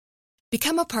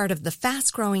Become a part of the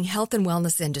fast-growing health and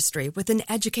wellness industry with an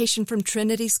education from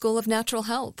Trinity School of Natural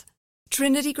Health.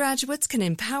 Trinity graduates can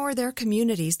empower their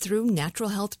communities through natural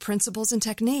health principles and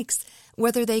techniques,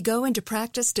 whether they go into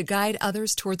practice to guide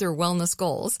others toward their wellness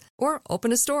goals or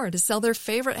open a store to sell their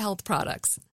favorite health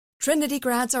products. Trinity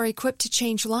grads are equipped to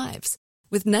change lives.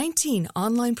 With 19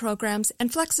 online programs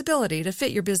and flexibility to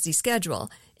fit your busy schedule,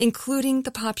 including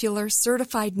the popular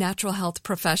Certified Natural Health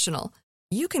Professional,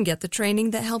 you can get the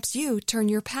training that helps you turn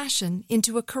your passion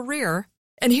into a career.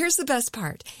 And here's the best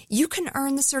part. You can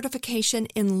earn the certification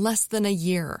in less than a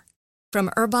year. From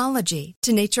herbology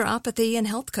to naturopathy and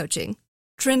health coaching,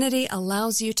 Trinity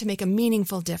allows you to make a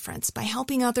meaningful difference by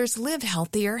helping others live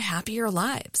healthier, happier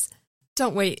lives.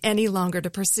 Don't wait any longer to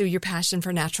pursue your passion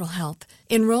for natural health.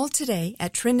 Enroll today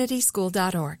at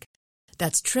trinityschool.org.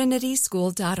 That's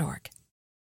trinityschool.org.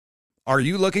 Are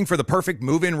you looking for the perfect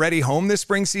move-in ready home this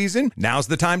spring season? Now's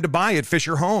the time to buy at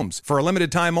Fisher Homes. For a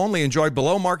limited time only, enjoy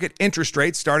below-market interest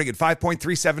rates starting at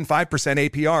 5.375%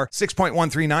 APR,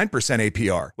 6.139%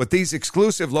 APR. With these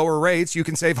exclusive lower rates, you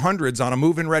can save hundreds on a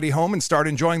move-in ready home and start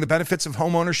enjoying the benefits of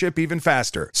home ownership even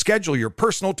faster. Schedule your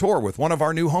personal tour with one of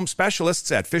our new home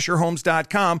specialists at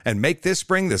FisherHomes.com and make this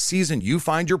spring the season you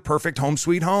find your perfect home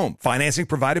sweet home. Financing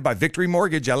provided by Victory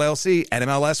Mortgage, LLC,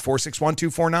 NMLS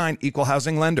 461249, Equal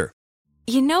Housing Lender.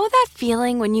 You know that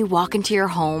feeling when you walk into your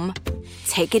home,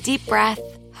 take a deep breath,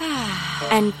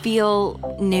 and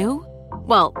feel new?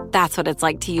 Well, that's what it's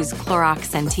like to use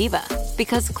Clorox Scentiva.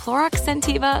 Because Clorox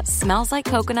Scentiva smells like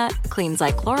coconut, cleans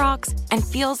like Clorox, and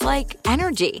feels like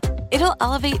energy. It'll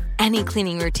elevate any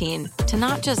cleaning routine to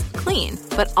not just clean,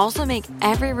 but also make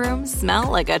every room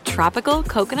smell like a tropical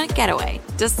coconut getaway.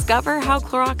 Discover how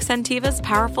Clorox Scentiva's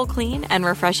powerful clean and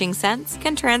refreshing scents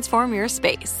can transform your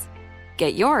space.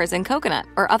 Get yours in coconut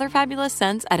or other fabulous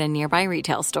scents at a nearby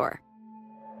retail store.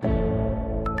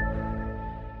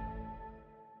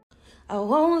 I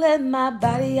won't let my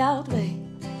body outweigh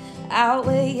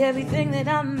everything that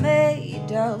I'm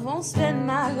made of. Won't spend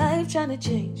my life trying to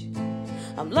change.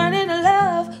 I'm learning to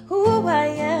love who I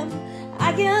am.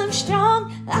 I am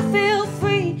strong, I feel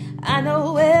free. I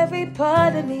know every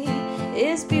part of me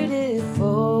is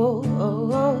beautiful.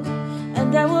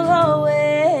 And I will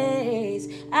always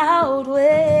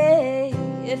outweigh.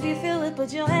 If you feel it,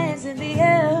 put your hands in the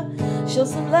air. Show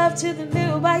some love to the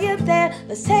mirror while you're there.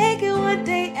 Let's take it one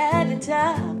day at a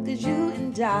time, 'cause you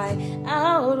and I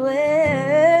outweigh.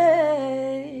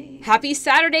 Happy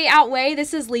Saturday, Outweigh.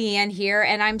 This is Leanne here,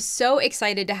 and I'm so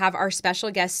excited to have our special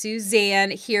guest,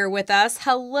 Suzanne, here with us.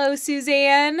 Hello,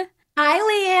 Suzanne. Hi,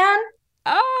 Leanne.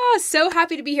 Oh, so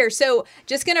happy to be here. So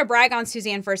just going to brag on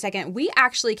Suzanne for a second. We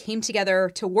actually came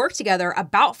together to work together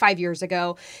about 5 years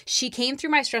ago. She came through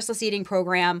my stressless eating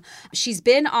program. She's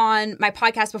been on my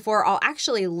podcast before. I'll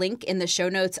actually link in the show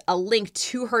notes a link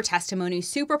to her testimony,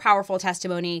 super powerful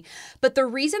testimony. But the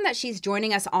reason that she's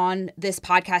joining us on this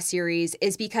podcast series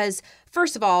is because,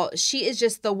 first of all, she is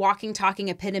just the walking, talking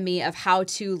epitome of how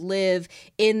to live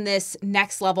in this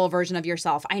next level version of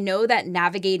yourself. I know that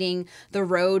navigating the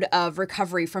road of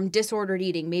recovery from disordered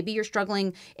eating, maybe you're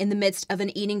struggling in the midst of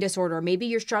an eating disorder, maybe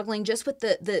you're struggling just with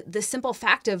the simple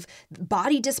fact of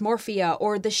body dysmorphia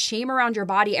or the shame around your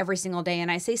body every single day. And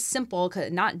I say simple,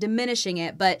 not diminishing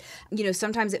it, but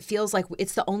sometimes it feels like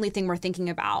it's the only thing we're thinking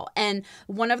about. And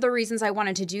one of the reasons I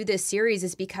wanted to do this series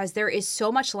is because there is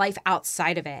so much life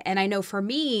outside of it. And I know for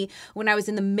me, when I was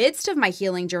in the midst of my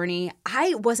healing journey,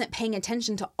 I wasn't paying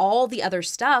attention to all the other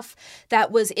stuff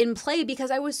that was in play because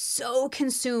I was so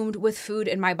consumed with food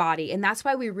in my body. And that's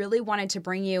why we really wanted to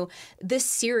bring you this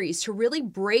series to really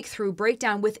break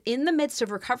down within the midst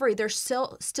of recovery. There's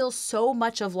still so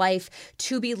much of life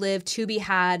to be lived, to be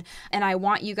had. And I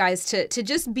want you guys to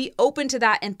just be open to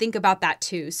that and think about that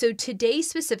too. So today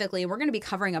specifically, we're going to be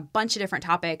covering a bunch of different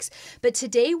topics, but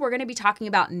today we're going to be talking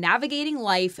about navigating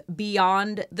life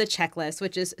beyond the checklist,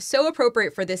 which is so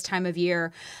appropriate for this time of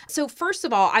year. So first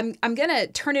of all, I'm going to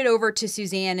turn it over to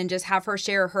Suzanne and just have her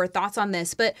share her thoughts on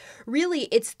this. But really,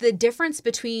 it's the difference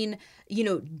between,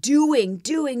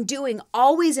 doing,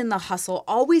 always in the hustle,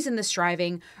 always in the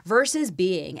striving versus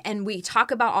being. And we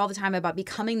talk about all the time about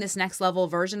becoming this next level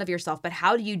version of yourself. But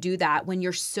how do you do that when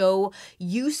you're so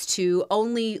used to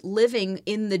only living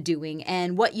in the doing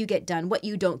and what you get done, what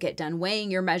you don't get done,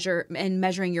 weighing your measure and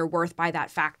measuring your worth by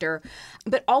that factor.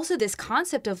 But also this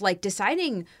concept of like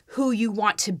deciding who you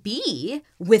want to be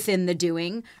within the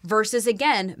doing versus,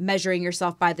 again, measuring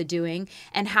yourself by the doing,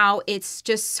 and how it's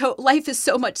just life is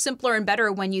so much simpler and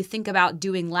better when you think about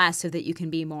doing less so that you can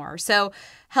be more. So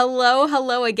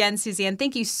hello again, Suzanne.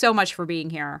 Thank you so much for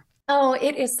being here. Oh,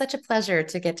 it is such a pleasure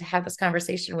to get to have this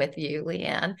conversation with you,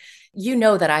 Leanne. You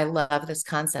know that I love this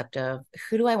concept of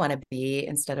who do I want to be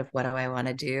instead of what do I want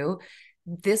to do.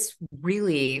 This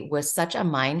really was such a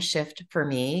mind shift for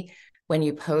me when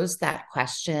you posed that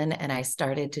question, and I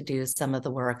started to do some of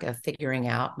the work of figuring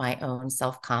out my own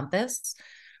self compass.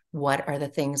 What are the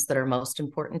things that are most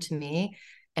important to me?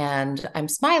 And I'm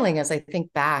smiling as I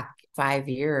think back 5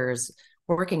 years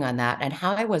working on that and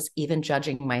how I was even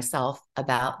judging myself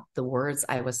about the words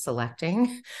I was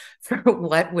selecting for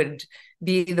what would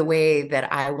be the way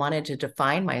that I wanted to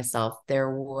define myself. There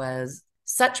was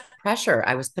such pressure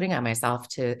I was putting on myself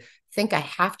to think I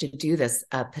have to do this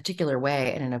a particular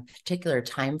way and in a particular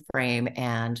time frame,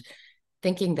 and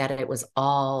thinking that it was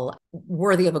all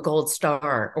worthy of a gold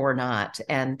star or not.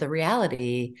 And the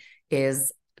reality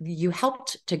is you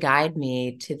helped to guide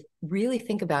me to really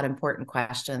think about important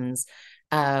questions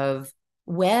of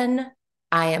when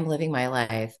I am living my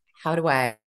life, how do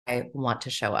I want to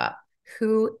show up?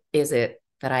 Who is it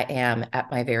that I am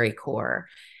at my very core?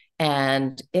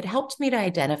 And it helped me to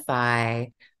identify,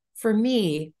 for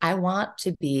me, I want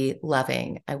to be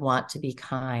loving. I want to be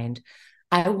kind.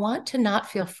 I want to not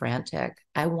feel frantic.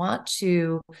 I want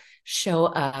to show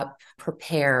up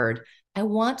prepared. I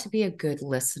want to be a good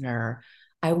listener.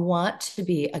 I want to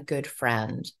be a good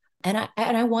friend. And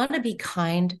I want to be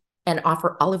kind and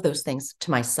offer all of those things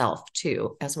to myself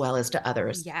too, as well as to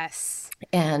others. Yes.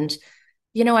 And,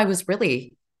 I was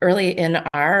really early in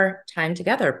our time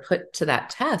together put to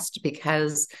that test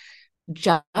because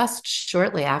just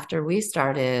shortly after we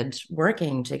started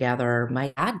working together,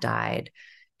 my dad died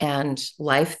and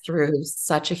life threw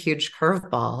such a huge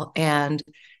curveball. And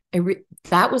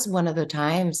that was one of the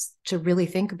times to really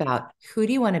think about who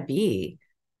do you want to be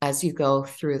as you go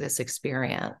through this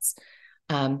experience.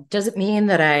 Does it mean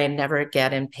that I never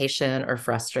get impatient or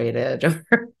frustrated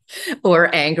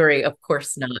or angry? Of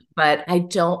course not. But I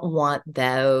don't want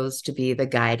those to be the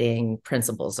guiding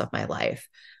principles of my life.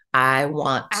 I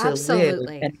want to live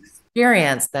Absolutely. an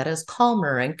experience that is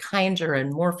calmer and kinder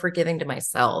and more forgiving to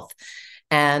myself.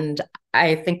 And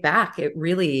I think back, it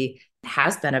really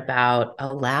has been about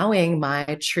allowing my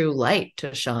true light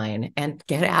to shine and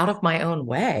get out of my own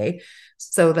way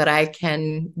so that I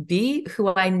can be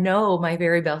who I know my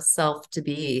very best self to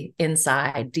be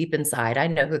inside, deep inside. I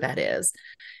know who that is.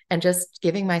 And just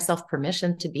giving myself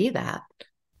permission to be that.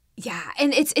 Yeah,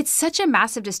 and it's such a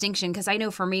massive distinction because I know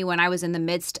for me when I was in the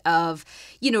midst of,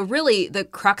 really the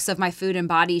crux of my food and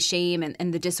body shame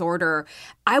and the disorder,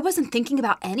 I wasn't thinking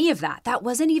about any of that. That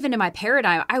wasn't even in my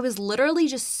paradigm. I was literally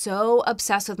just so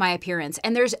obsessed with my appearance.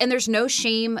 And there's no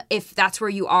shame if that's where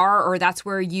you are or that's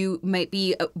where you might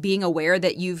be being aware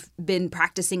that you've been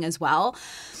practicing as well.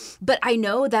 But I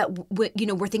know that, we're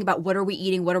thinking about what are we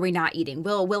eating? What are we not eating?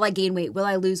 Will I gain weight? Will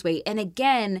I lose weight? And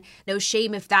again, no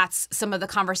shame if that's some of the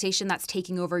conversation that's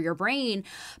taking over your brain.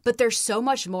 But there's so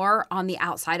much more on the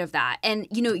outside of that. And,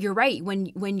 you're right.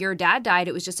 When your dad died,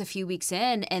 it was just a few weeks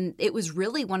in. And it was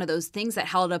really one of those things that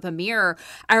held up a mirror.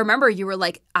 I remember you were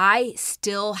like, I'm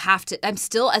still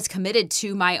as committed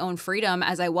to my own freedom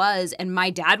as I was. And my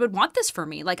dad would want this for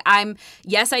me. Like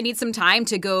yes, I need some time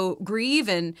to go grieve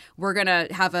and we're going to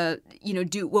have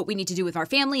do what we need to do with our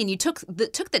family. And you took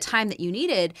the time that you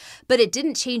needed, but it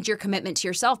didn't change your commitment to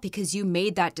yourself because you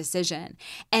made that decision.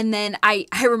 And then I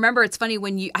remember, it's funny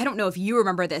I don't know if you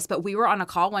remember this, but we were on a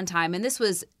call one time and this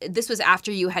was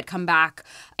after you had come back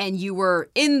and you were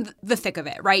in the thick of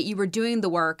it, right? You were doing the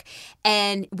work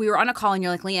and we were on a call and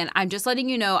you're like, Leanne, I'm just letting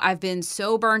you know, I've been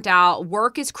so burnt out.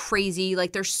 Work is crazy.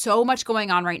 Like there's so much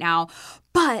going on right now.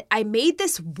 But I made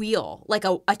this wheel, like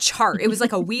a chart. It was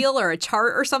like a wheel or a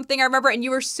chart or something, I remember. And you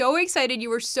were so excited. You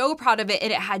were so proud of it.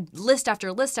 And it had list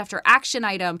after list after action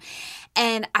item.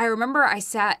 And I remember I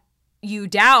sat you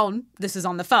down. This is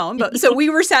on the phone. But so we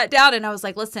were sat down and I was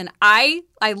like, listen, I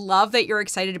love that you're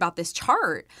excited about this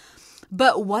chart.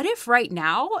 But what if right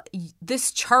now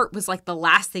this chart was like the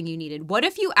last thing you needed? What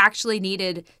if you actually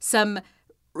needed some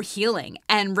healing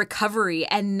and recovery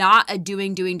and not a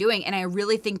doing. And I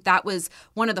really think that was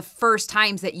one of the first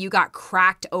times that you got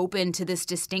cracked open to this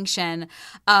distinction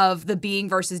of the being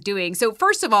versus doing. So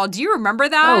first of all, do you remember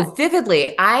that? Oh,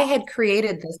 vividly. I had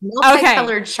created this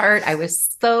multicolored chart. I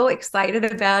was so excited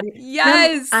about it.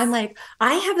 Yes. I'm like,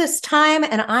 I have this time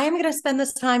and I'm going to spend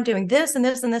this time doing this and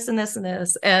this and this and this and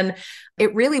this. And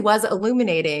it really was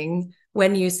illuminating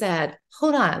when you said,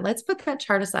 hold on, let's put that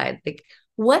chart aside. Like,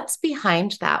 what's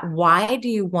behind that? Why do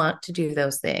you want to do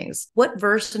those things? What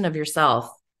version of yourself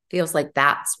feels like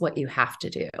that's what you have to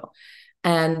do?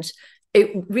 And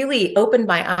it really opened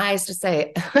my eyes to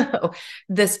say, oh,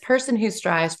 this person who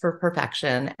strives for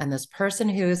perfection and this person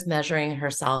who is measuring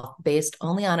herself based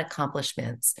only on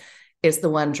accomplishments is the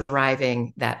one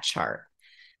driving that chart.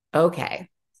 Okay.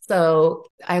 So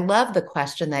I love the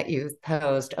question that you've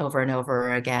posed over and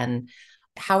over again.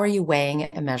 How are you weighing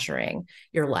and measuring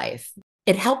your life?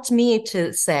 It helped me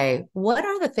to say, what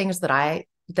are the things that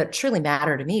truly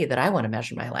matter to me that I want to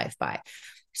measure my life by?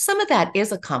 Some of that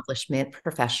is accomplishment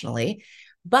professionally,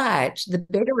 but the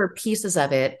bigger pieces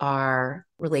of it are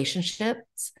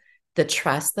relationships, the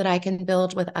trust that I can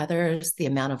build with others, the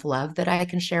amount of love that I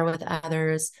can share with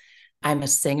others. I'm a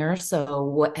singer,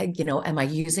 so am I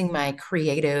using my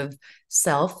creative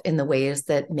self in the ways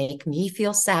that make me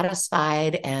feel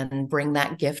satisfied and bring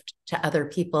that gift to other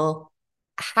people?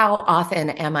 How often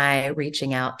am I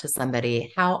reaching out to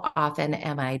somebody? How often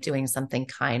am I doing something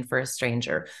kind for a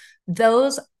stranger?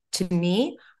 Those, to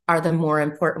me, are the more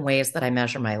important ways that I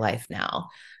measure my life now,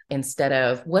 instead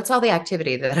of what's all the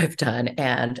activity that I've done.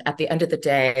 And at the end of the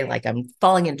day, like I'm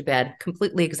falling into bed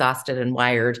completely exhausted and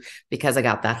wired because I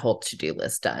got that whole to-do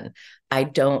list done. I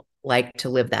don't like to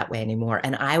live that way anymore.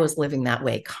 And I was living that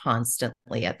way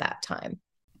constantly at that time.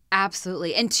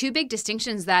 Absolutely. And two big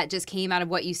distinctions that just came out of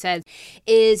what you said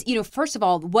is, first of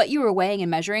all, what you were weighing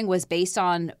and measuring was based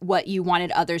on what you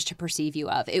wanted others to perceive you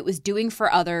of. It was doing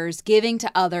for others, giving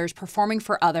to others, performing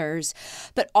for others,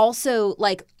 but also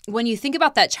like when you think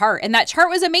about that chart, and that chart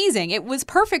was amazing. It was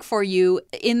perfect for you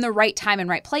in the right time and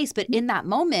right place. But in that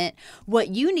moment, what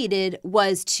you needed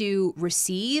was to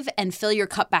receive and fill your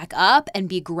cup back up and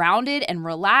be grounded and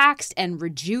relaxed and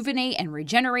rejuvenate and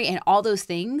regenerate and all those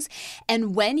things.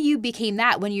 And when you became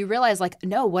that, when you realize like,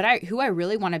 no, who I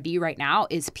really want to be right now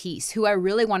is peace. Who I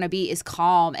really want to be is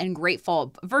calm and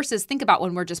grateful, versus think about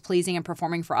when we're just pleasing and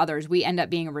performing for others, we end up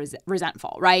being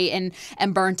resentful, right?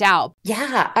 And burnt out.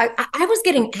 Yeah, I was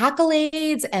getting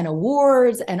accolades and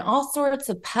awards and all sorts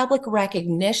of public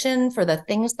recognition for the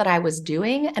things that I was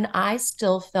doing. And I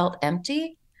still felt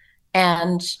empty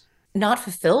and not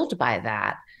fulfilled by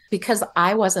that because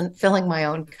I wasn't filling my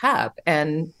own cup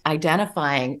and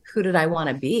identifying who did I want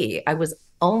to be. I was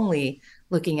only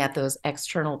looking at those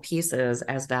external pieces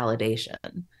as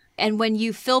validation. And when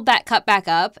you filled that cup back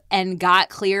up and got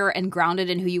clear and grounded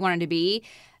in who you wanted to be,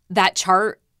 that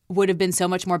chart would have been so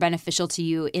much more beneficial to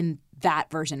you in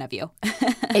that version of you.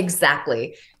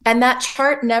 Exactly. And that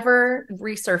chart never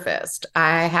resurfaced.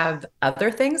 I have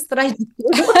other things that I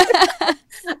do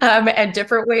and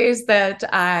different ways that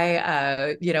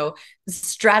I,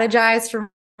 strategize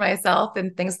for myself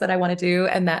and things that I want to do.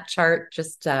 And that chart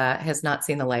just has not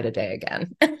seen the light of day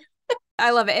again. I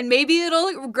love it. And maybe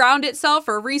it'll ground itself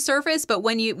or resurface, but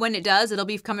when it does, it'll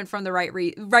be coming from the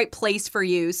right place for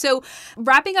you. So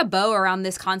wrapping a bow around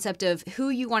this concept of who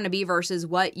you want to be versus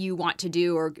what you want to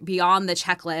do or beyond the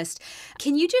checklist,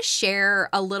 can you just share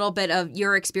a little bit of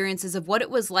your experiences of what it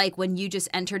was like when you just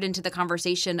entered into the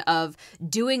conversation of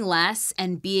doing less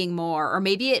and being more, or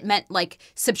maybe it meant like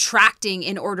subtracting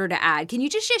in order to add? Can you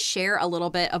just share a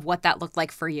little bit of what that looked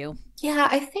like for you? Yeah,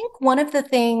 I think one of the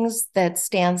things that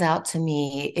stands out to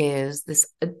me is this.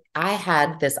 I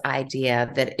had this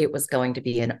idea that it was going to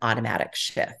be an automatic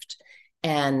shift,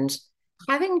 and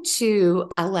having to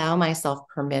allow myself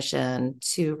permission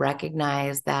to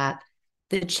recognize that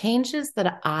the changes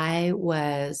that I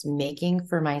was making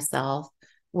for myself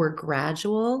were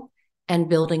gradual and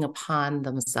building upon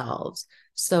themselves.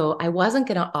 So I wasn't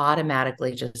going to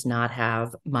automatically just not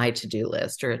have my to-do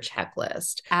list or a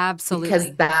checklist. Absolutely.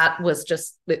 Because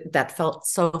that felt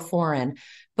so foreign.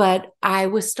 But I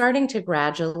was starting to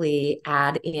gradually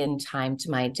add in time to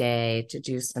my day to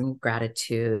do some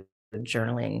gratitude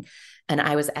journaling. And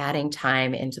I was adding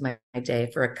time into my day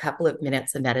for a couple of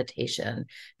minutes of meditation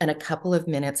and a couple of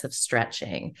minutes of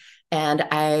stretching. And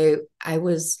I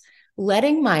was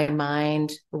letting my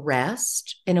mind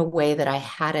rest in a way that I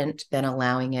hadn't been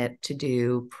allowing it to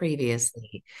do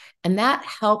previously. And that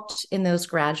helped in those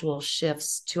gradual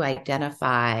shifts to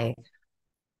identify,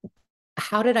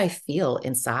 how did I feel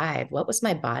inside? What was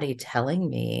my body telling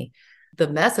me? The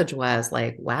message was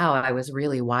like, wow, I was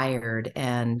really wired.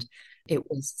 And it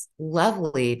was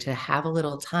lovely to have a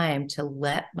little time to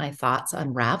let my thoughts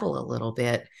unravel a little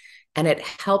bit. And it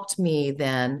helped me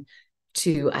then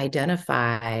to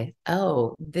identify,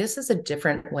 oh, this is a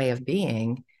different way of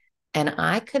being. And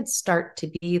I could start to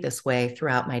be this way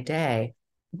throughout my day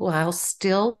while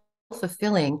still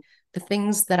fulfilling the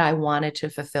things that I wanted to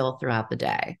fulfill throughout the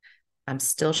day. I'm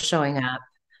still showing up.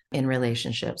 in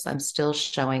relationships. I'm still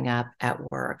showing up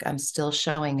at work. I'm still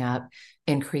showing up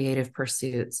in creative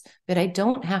pursuits, but I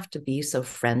don't have to be so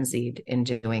frenzied in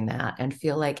doing that and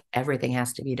feel like everything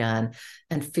has to be done.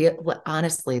 And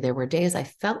honestly, there were days I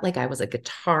felt like I was a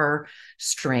guitar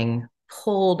string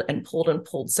pulled and pulled and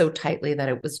pulled so tightly that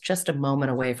it was just a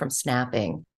moment away from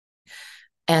snapping.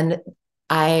 And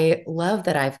I love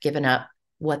that I've given up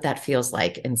what that feels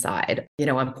like inside.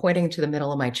 I'm pointing to the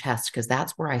middle of my chest because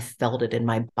that's where I felt it in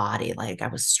my body. Like I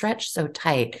was stretched so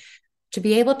tight, to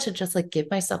be able to just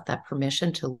give myself that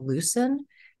permission to loosen.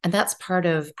 And that's part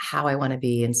of how I want to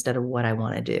be instead of what I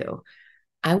want to do.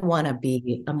 I want to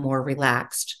be a more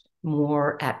relaxed,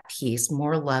 more at peace,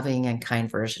 more loving and kind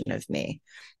version of me.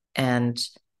 And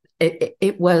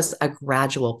it was a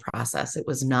gradual process. It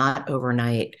was not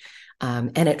overnight.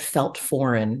 And it felt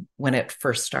foreign when it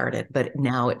first started, but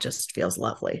now it just feels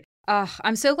lovely.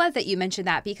 I'm so glad that you mentioned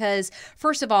that because,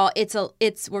 first of all,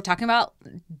 we're talking about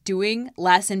doing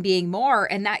less and being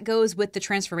more, and that goes with the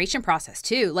transformation process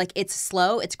too. It's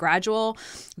slow, it's gradual.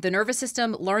 The nervous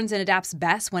system learns and adapts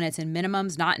best when it's in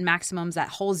minimums, not in maximums. That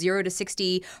whole 0 to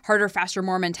 60, harder, faster,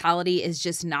 more mentality is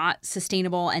just not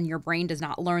sustainable, and your brain does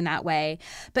not learn that way.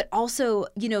 But also,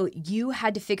 you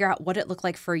had to figure out what it looked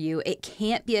like for you. It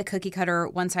can't be a cookie cutter,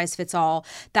 one size fits all.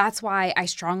 That's why I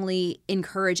strongly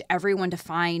encourage everyone to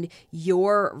find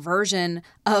your version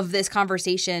of this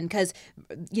conversation because,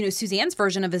 Suzanne's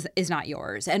version of it is not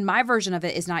yours and my version of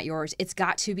it is not yours. It's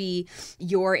got to be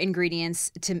your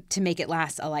ingredients to make it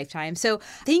last a lifetime. So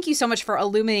thank you so much for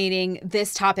illuminating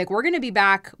this topic. We're going to be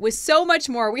back with so much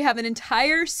more. We have an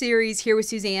entire series here with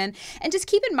Suzanne. And just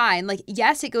keep in mind,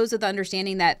 yes, it goes with the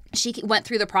understanding that she went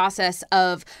through the process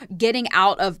of getting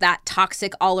out of that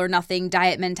toxic all or nothing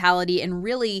diet mentality and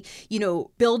really,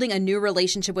 building a new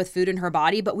relationship with food in her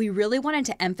body. But we really wanted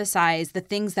to emphasize the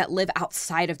things that live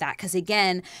outside of that because,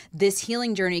 again, this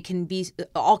healing journey can be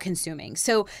all-consuming.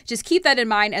 So just keep that in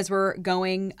mind as we're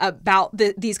going about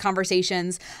these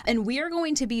conversations. And we are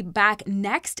going to be back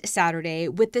next Saturday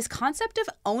with this concept of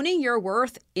owning your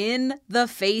worth in the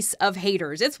face of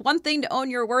haters. It's one thing to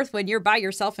own your worth when you're by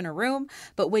yourself in a room,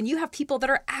 but when you have people that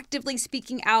are actively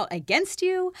speaking out against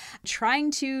you,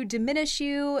 trying to diminish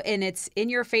you, and it's in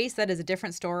your face, that is a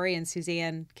different story. And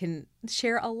Suzanne can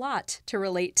share a lot to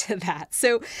relate to that.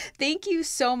 So thank you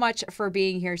so much for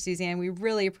being here, Suzanne. We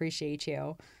really appreciate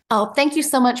you. Oh, thank you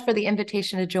so much for the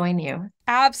invitation to join you.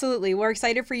 Absolutely. We're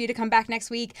excited for you to come back next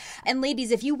week. And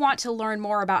ladies, if you want to learn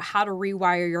more about how to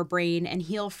rewire your brain and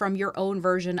heal from your own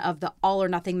version of the all or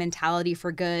nothing mentality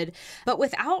for good, but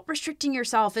without restricting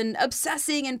yourself and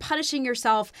obsessing and punishing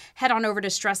yourself, head on over to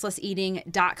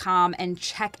stresslesseating.com and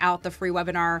check out the free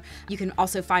webinar. You can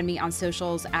also find me on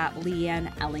socials at Leanne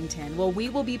Ellington. Well, we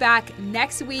will be back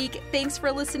next week. Thanks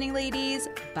for listening, ladies.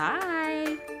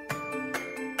 Bye.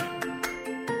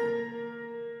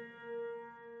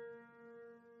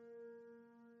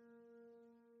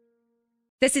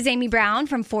 This is Amy Brown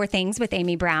from 4 Things with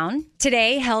Amy Brown.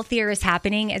 Today, healthier is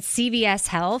happening at CVS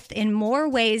Health in more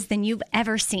ways than you've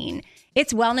ever seen.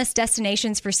 It's wellness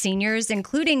destinations for seniors,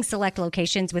 including select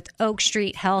locations with Oak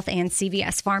Street Health and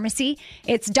CVS Pharmacy.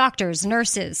 It's doctors,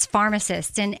 nurses,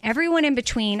 pharmacists, and everyone in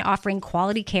between offering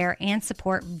quality care and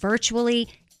support virtually,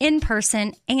 in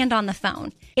person, and on the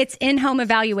phone. It's in-home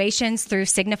evaluations through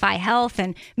Signify Health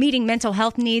and meeting mental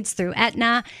health needs through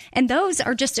Aetna. And those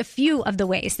are just a few of the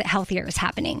ways that healthier is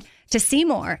happening. To see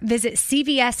more, visit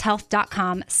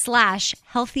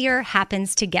cvshealth.com/healthier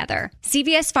happens together.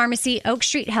 CVS Pharmacy, Oak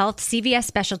Street Health, CVS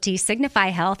Specialty, Signify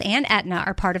Health, and Aetna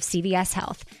are part of CVS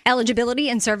Health. Eligibility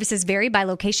and services vary by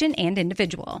location and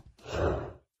individual.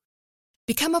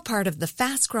 Become a part of the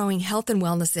fast-growing health and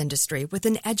wellness industry with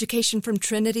an education from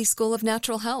Trinity School of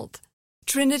Natural Health.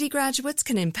 Trinity graduates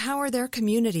can empower their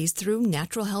communities through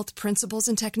natural health principles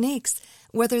and techniques,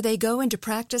 whether they go into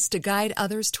practice to guide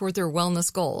others toward their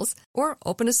wellness goals or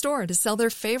open a store to sell their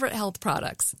favorite health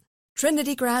products.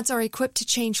 Trinity grads are equipped to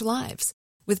change lives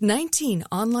with 19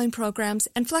 online programs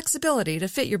and flexibility to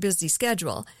fit your busy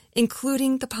schedule,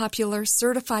 including the popular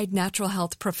Certified Natural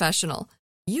Health Professional.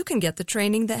 You can get the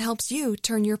training that helps you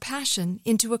turn your passion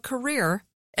into a career.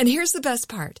 And here's the best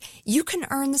part. You can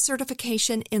earn the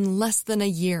certification in less than a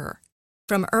year.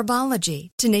 From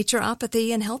herbology to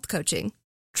naturopathy and health coaching,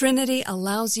 Trinity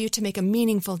allows you to make a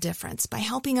meaningful difference by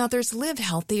helping others live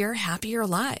healthier, happier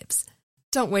lives.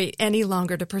 Don't wait any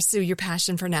longer to pursue your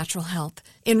passion for natural health.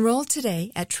 Enroll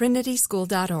today at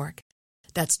trinityschool.org.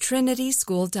 That's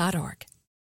trinityschool.org.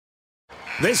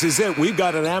 This is it. We've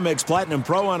got an Amex Platinum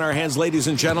Pro on our hands, ladies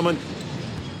and gentlemen.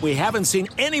 We haven't seen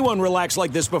anyone relax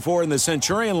like this before in the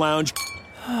Centurion Lounge.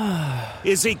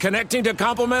 Is he connecting to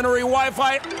complimentary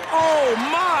Wi-Fi? Oh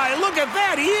my, look at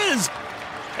that, he is!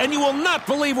 And you will not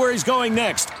believe where he's going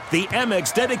next. The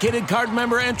Amex dedicated card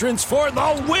member entrance for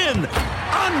the win!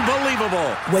 Unbelievable!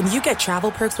 When you get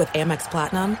travel perks with Amex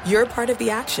Platinum, you're part of the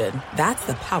action. That's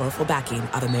the powerful backing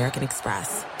of American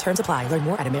Express. Terms apply. Learn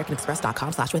more at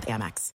americanexpress.com/withAmex.